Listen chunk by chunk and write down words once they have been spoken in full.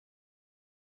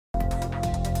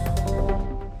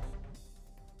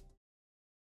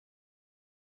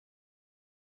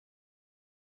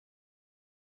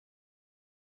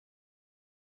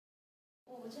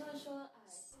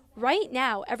Right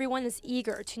now, everyone is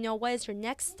eager to know what is your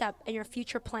next step and your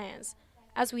future plans.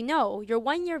 As we know, your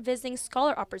one-year visiting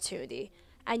scholar opportunity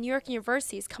at New York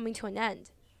University is coming to an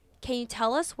end. Can you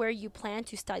tell us where you plan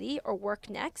to study or work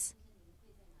next?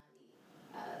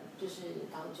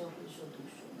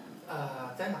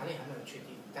 在哪里还没有确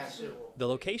定，但是我 The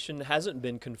location hasn't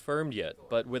been confirmed yet,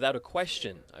 but without a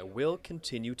question, I will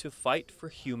continue to fight for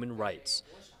human rights.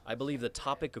 I believe the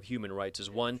topic of human rights is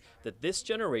one that this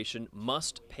generation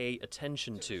must pay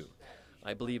attention to.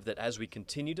 I believe that as we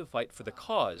continue to fight for the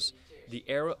cause, the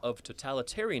era of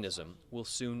totalitarianism will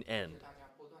soon end.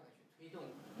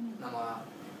 那么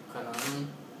可能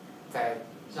在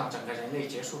让整个人类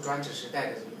结束专制时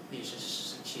代的历史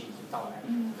时期已经到来了。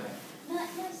对。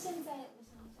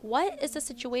 What is the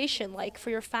situation like for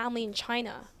your family in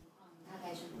China?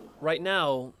 Right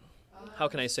now, how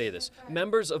can I say this?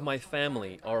 Members of my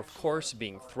family are, of course,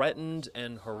 being threatened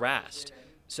and harassed.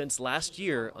 Since last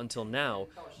year until now,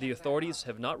 the authorities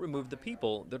have not removed the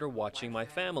people that are watching my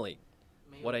family.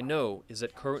 What I know is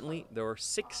that currently there are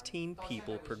 16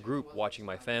 people per group watching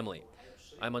my family.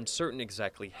 I'm uncertain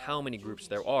exactly how many groups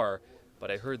there are, but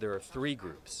I heard there are 3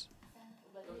 groups.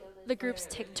 The groups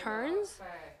take turns?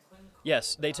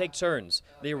 Yes, they take turns.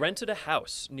 They rented a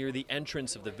house near the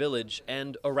entrance of the village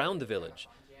and around the village.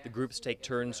 The groups take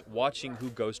turns watching who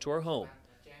goes to our home.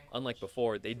 Unlike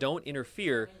before, they don't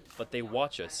interfere, but they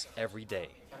watch us every day.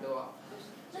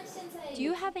 Do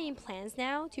you have any plans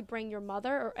now to bring your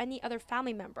mother or any other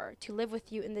family member to live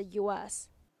with you in the U.S.?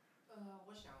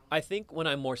 I think when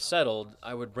I'm more settled,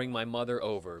 I would bring my mother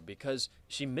over because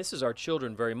she misses our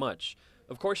children very much.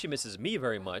 Of course, she misses me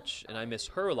very much, and I miss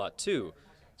her a lot too.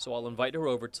 So I'll invite her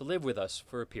over to live with us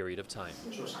for a period of time.